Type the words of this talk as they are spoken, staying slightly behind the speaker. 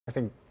I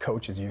think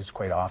coach is used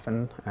quite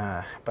often,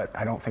 but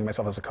I don't think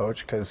myself as a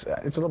coach because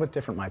it's a little bit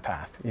different my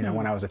path. You know,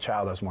 when I was a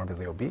child, I was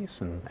morbidly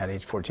obese, and at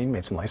age 14,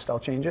 made some lifestyle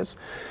changes.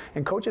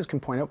 And coaches can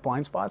point out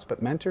blind spots,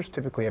 but mentors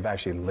typically have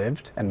actually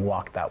lived and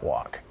walked that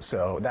walk.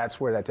 So that's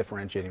where that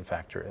differentiating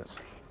factor is.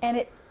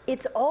 And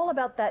it's all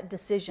about that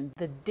decision.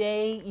 The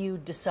day you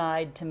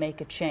decide to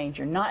make a change,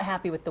 you're not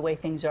happy with the way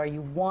things are,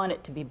 you want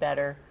it to be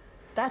better.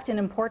 That's an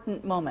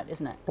important moment,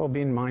 isn't it? Well,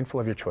 being mindful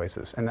of your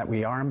choices and that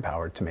we are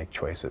empowered to make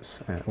choices.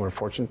 We're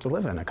fortunate to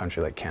live in a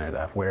country like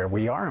Canada where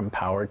we are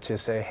empowered to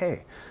say,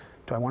 hey,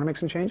 do I want to make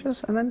some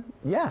changes? And then,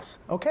 yes,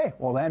 okay,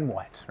 well then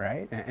what,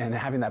 right? And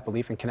having that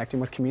belief and connecting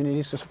with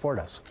communities to support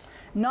us.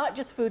 Not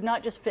just food,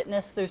 not just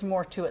fitness, there's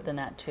more to it than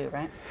that too,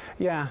 right?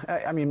 Yeah,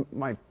 I mean,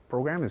 my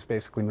program is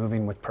basically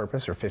moving with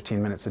purpose, or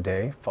 15 minutes a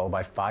day, followed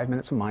by 5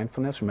 minutes of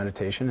mindfulness or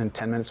meditation and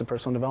 10 minutes of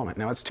personal development.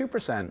 Now, it's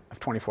 2% of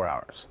 24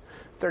 hours,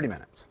 30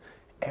 minutes.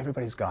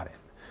 Everybody's got it.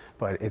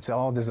 But it's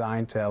all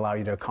designed to allow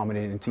you to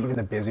accommodate into even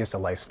the busiest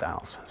of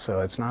lifestyles. So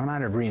it's not a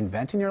matter of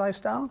reinventing your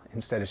lifestyle.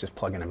 Instead, it's just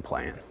plugging and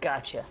playing.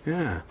 Gotcha.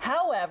 Yeah.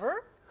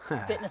 However,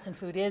 fitness and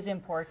food is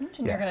important,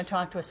 and you're going to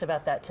talk to us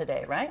about that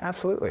today, right?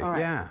 Absolutely, all right.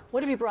 Yeah.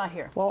 What have you brought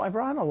here? Well, I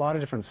brought a lot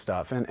of different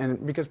stuff,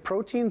 and because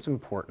protein's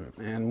important,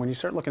 and when you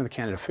start looking at the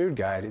Canada Food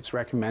Guide, it's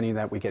recommending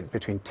that we get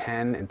between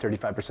 10 and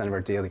 35% of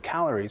our daily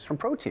calories from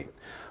protein.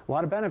 A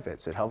lot of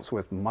benefits. It helps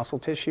with muscle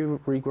tissue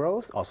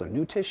regrowth, also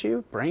new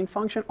tissue, brain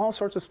function, all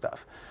sorts of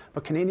stuff.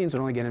 But Canadians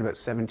are only getting about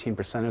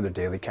 17% of their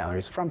daily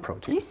calories from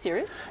protein. Are you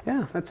serious?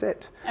 Yeah, that's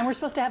it. And we're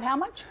supposed to have how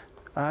much?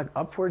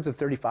 Upwards of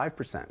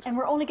 35%. And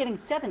we're only getting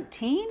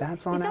 17?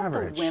 That's on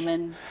average. Is that the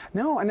women?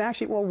 No, and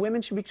actually, well,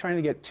 women should be trying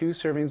to get 2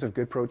 servings of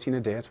good protein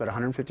a day. It's about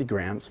 150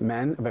 grams.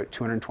 Men, about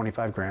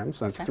 225 grams.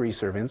 That's 3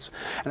 servings.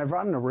 And I've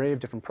brought an array of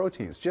different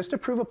proteins, just to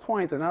prove a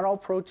point that not all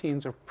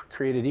proteins are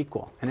created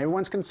equal. And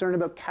everyone's concerned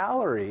about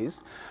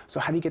calories, so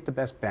how do you get the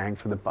best bang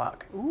for the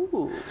buck?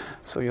 Ooh.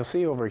 So you'll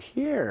see over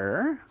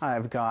here,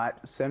 I've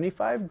got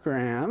 75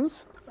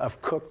 grams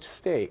of cooked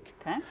steak.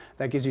 Okay.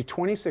 That gives you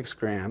 26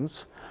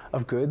 grams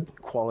of good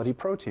quality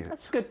protein.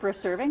 That's good for a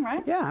serving,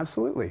 right? Yeah,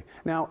 absolutely.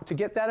 Now, to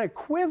get that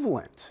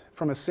equivalent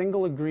from a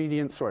single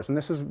ingredient source, and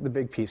this is the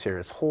big piece here,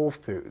 is whole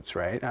foods,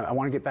 right? I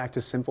want to get back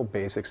to simple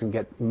basics and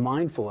get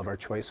mindful of our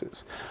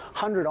choices.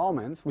 100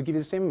 almonds would give you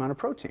the same amount of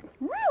protein.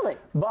 Really?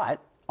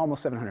 But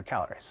almost 700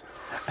 calories.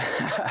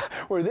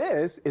 Where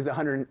this is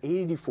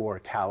 184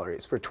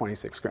 calories for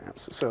 26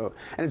 grams. So,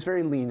 and it's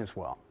very lean as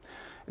well.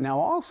 Now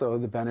also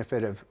the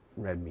benefit of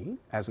red meat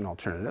as an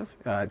alternative.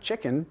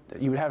 Chicken,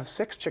 you would have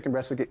 6 chicken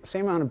breasts that get the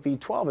same amount of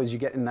B12 as you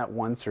get in that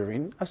 1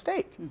 serving of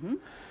steak.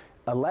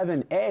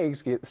 11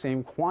 eggs get the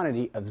same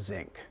quantity of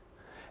zinc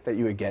that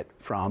you would get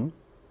from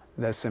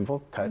the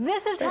simple cut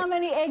This is steak. how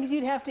many eggs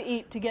you'd have to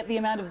eat to get the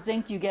amount of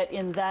zinc you get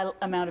in that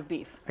amount of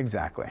beef.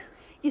 Exactly.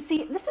 You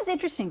see, this is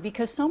interesting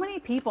because so many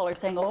people are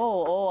saying,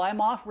 oh, I'm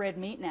off red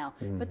meat now.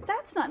 But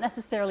that's not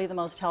necessarily the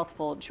most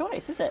healthful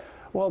choice, is it?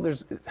 Well,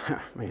 there's, I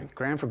mean,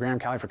 gram for gram,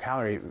 calorie for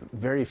calorie,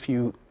 very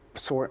few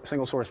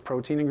single source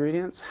protein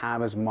ingredients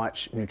have as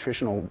much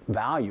nutritional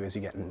value as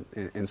you get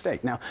in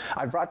steak. Now,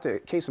 I've brought to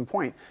case in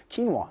point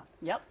quinoa.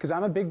 Yep. Because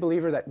I'm a big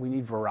believer that we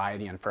need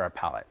variety for our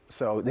palate.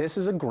 So this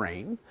is a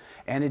grain,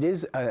 and it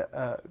is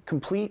a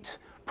complete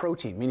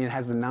protein, meaning it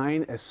has the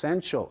 9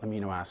 essential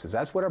amino acids.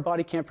 That's what our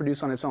body can't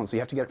produce on its own, so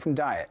you have to get it from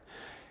diet.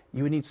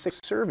 You would need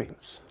 6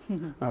 servings,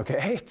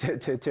 okay,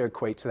 to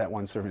equate to that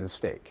 1 serving of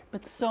steak.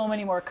 But so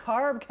many more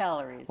carb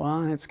calories.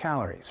 Well, it's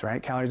calories,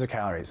 right? Calories are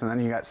calories. And then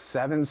you got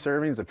 7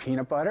 servings of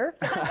peanut butter,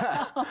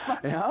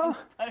 you know?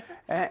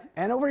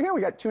 And over here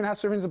we got 2.5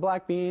 servings of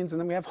black beans,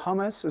 and then we have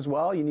hummus as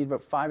well. You need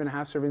about 5.5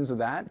 servings of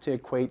that to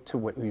equate to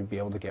what we'd be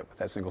able to get with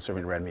that single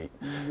serving of red meat.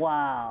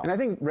 Wow. And I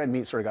think red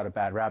meat sort of got a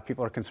bad rap.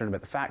 People are concerned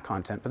about the fat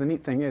content, but the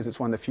neat thing is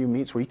it's one of the few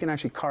meats where you can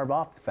actually carve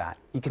off the fat.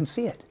 You can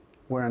see it,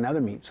 where in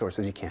other meat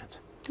sources you can't.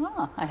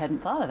 Oh, I hadn't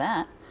thought of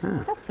that.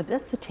 Yeah.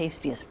 That's the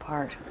tastiest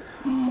part.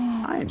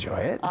 I enjoy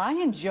it. I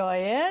enjoy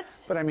it.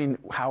 But I mean,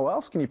 how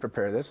else can you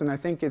prepare this? And I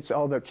think it's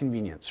all about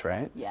convenience,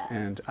 right? Yes.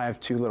 And I have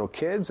 2 little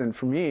kids, and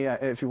for me,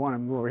 if you want to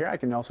move over here, I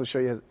can also show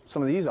you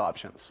some of these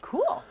options.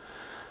 Cool.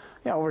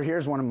 Yeah, over here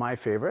is one of my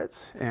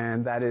favorites,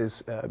 and that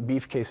is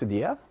beef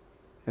quesadilla,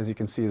 as you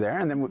can see there.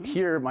 And then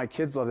here, my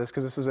kids love this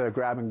because this is a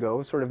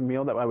grab-and-go sort of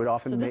meal that I would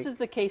often make. So this is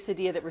the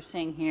quesadilla that we're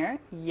seeing here.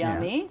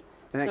 Yummy. Yeah.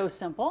 So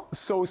simple.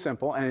 So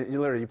simple, and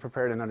you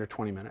prepare it in under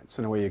 20 minutes,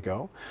 and away you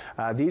go.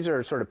 These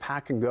are sort of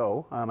pack and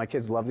go. My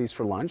kids love these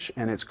for lunch,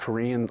 and it's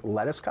Korean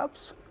lettuce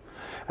cups,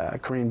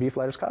 Korean beef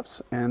lettuce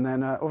cups. And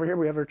then over here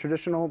we have our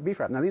traditional beef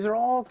wrap. Now these are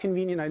all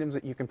convenient items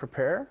that you can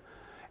prepare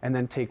and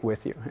then take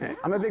with you.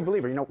 I'm a big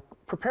believer, you know,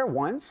 prepare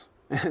once,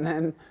 and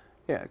then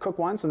cook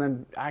once, and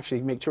then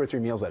actually make 2 or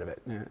 3 meals out of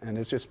it. And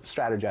it's just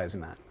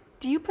strategizing that.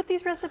 Do you put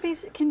these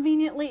recipes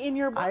conveniently in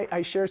your book?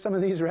 I share some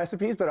of these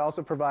recipes, but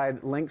also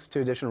provide links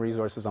to additional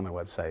resources on my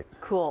website.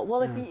 Cool.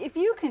 Well, if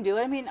you can do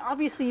it, I mean,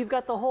 obviously you've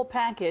got the whole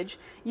package.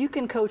 You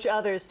can coach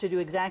others to do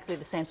exactly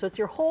the same. So it's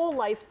your Whole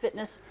Life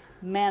Fitness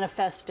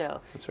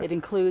Manifesto. That's right. It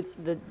includes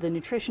the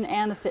nutrition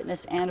and the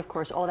fitness and, of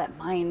course, all that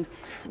mind,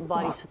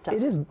 body stuff.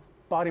 It is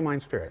body,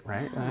 mind, spirit,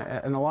 right?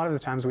 And a lot of the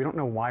times we don't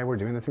know why we're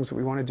doing the things that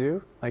we want to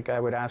do. Like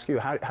I would ask you,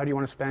 how do you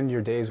want to spend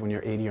your days when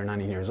you're 80 or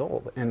 90 years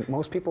old? And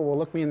most people will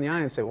look me in the eye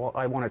and say, well,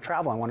 I want to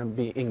travel. I want to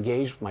be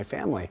engaged with my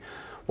family.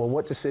 Well,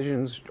 what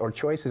decisions or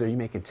choices are you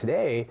making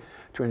today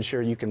to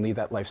ensure you can lead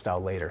that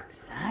lifestyle later?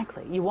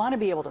 Exactly. You want to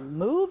be able to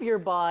move your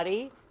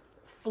body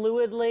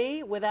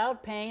fluidly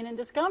without pain and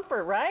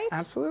discomfort, right?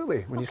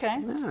 Absolutely. Okay.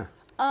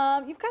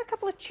 You've got a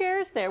couple of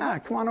chairs there. Yeah,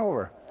 come on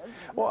over.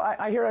 Well,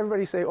 I hear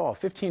everybody say, oh,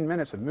 15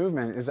 minutes of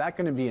movement, is that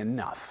going to be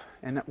enough?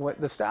 And what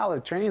the style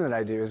of training that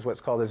I do is what's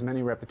called as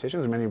many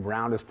repetitions, as many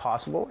round as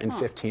possible in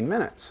 15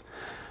 minutes.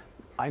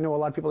 I know a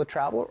lot of people that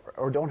travel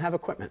or don't have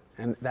equipment,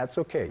 and that's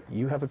okay.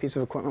 You have a piece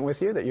of equipment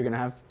with you that you're going to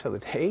have till the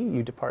day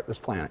you depart this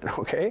planet,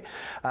 okay?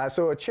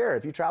 So a chair,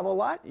 if you travel a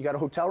lot, you got a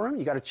hotel room,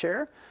 you got a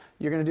chair,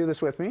 you're going to do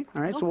this with me,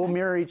 all right? Okay. So we'll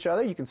mirror each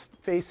other. You can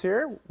face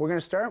here. We're going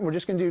to start, and we're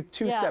just going to do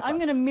two step-ups. I'm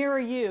going to mirror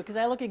you because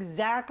I look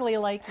exactly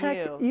like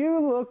you. You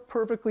look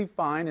perfectly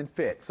fine and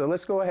fit. So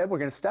let's go ahead. We're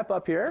going to step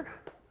up here,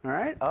 all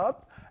right,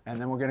 up, and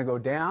then we're going to go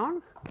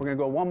down. We're going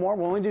to go one more.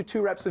 We'll only do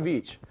 2 reps of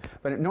each.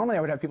 But normally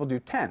I would have people do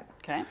 10.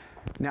 Okay.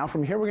 Now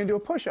from here, we're going to do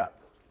a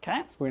push-up.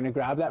 Okay. We're going to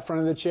grab that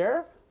front of the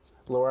chair,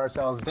 lower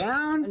ourselves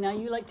down. And now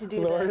you like to do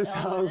lower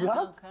ourselves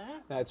up. Okay.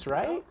 That's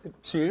right.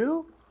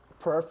 2.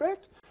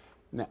 Perfect.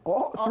 Now,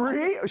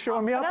 3.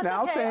 Showing me up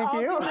now. Okay. Thank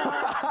you.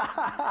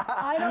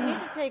 I don't need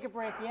to take a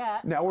break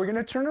yet. Now we're going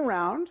to turn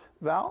around,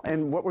 Val,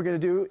 and what we're going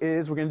to do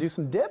is we're going to do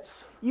some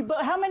dips.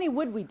 How many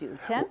would we do?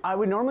 10? I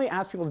would normally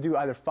ask people to do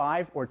either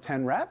 5 or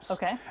 10 reps.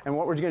 Okay. And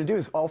what we're going to do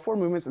is all 4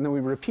 movements, and then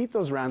we repeat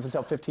those rounds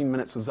until 15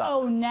 minutes was up.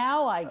 Oh,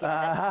 now I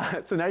get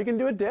it. So now you can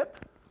do a dip.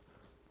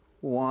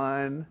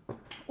 1.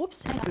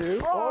 Oops.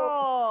 2.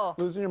 Oh,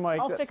 losing your mic.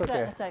 I'll That's fix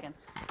that in a second.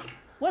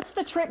 What's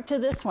the trick to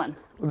this one?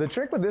 The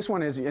trick with this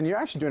one is, and you're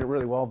actually doing it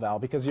really well, Val,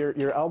 because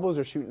your elbows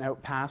are shooting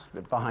out past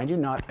behind you,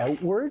 not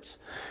outwards.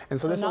 And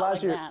so this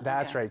allows you,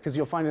 that's right, because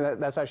you'll find that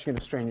that's actually going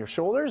to strain your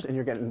shoulders and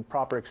you're getting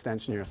proper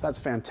extension here. So that's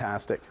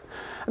fantastic.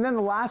 And then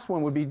the last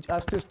one would be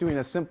us just doing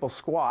a simple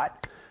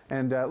squat.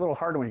 And a little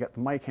harder when you got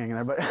the mic hanging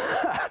there, but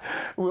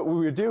what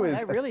we would do is...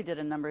 I really did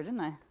a number,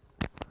 didn't I?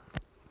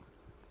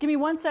 Give me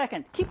 1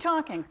 second. Keep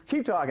talking.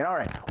 Keep talking. All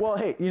right. Well,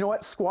 hey, you know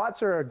what?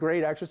 Squats are a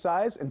great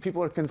exercise, and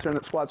people are concerned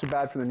that squats are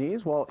bad for the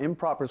knees. Well,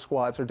 improper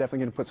squats are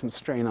definitely going to put some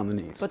strain on the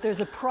knees. But there's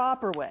a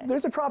proper way.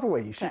 There's a proper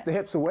way. You shoot the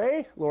hips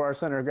away, lower our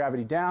center of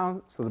gravity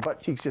down, so the butt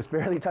cheeks just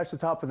barely touch the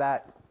top of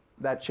that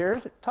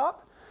chair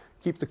top.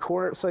 Keep the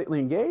core slightly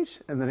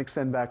engaged, and then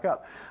extend back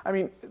up. I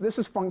mean, this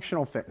is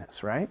functional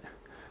fitness, right?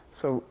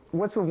 So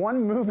what's the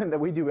one movement that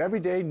we do every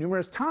day,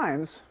 numerous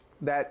times,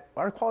 that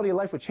our quality of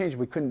life would change if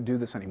we couldn't do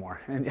this anymore?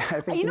 And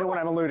I think you know what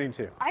I'm alluding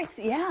to. I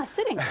see,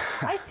 sitting.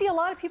 I see a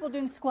lot of people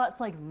doing squats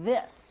like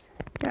this.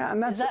 Yeah,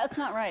 and that's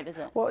not right, is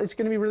it? Well, it's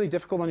going to be really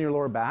difficult on your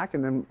lower back,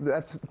 and then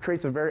that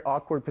creates a very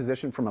awkward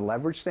position from a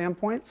leverage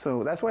standpoint.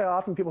 So that's why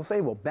often people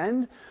say, well,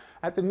 bend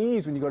at the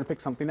knees when you go to pick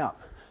something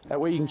up. That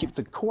way you can keep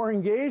the core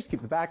engaged, keep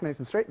the back nice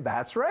and straight.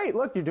 That's right.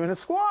 Look, you're doing a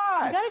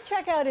squat. You got to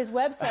check out his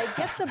website.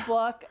 Get the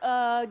book.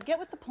 Get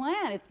with the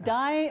plan. It's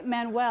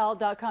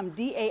daimanuel.com.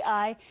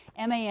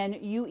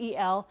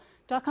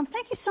 DAIMANUEL.com.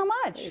 Thank you so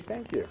much. Hey,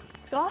 thank you.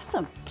 It's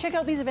awesome. Check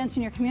out these events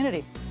in your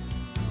community.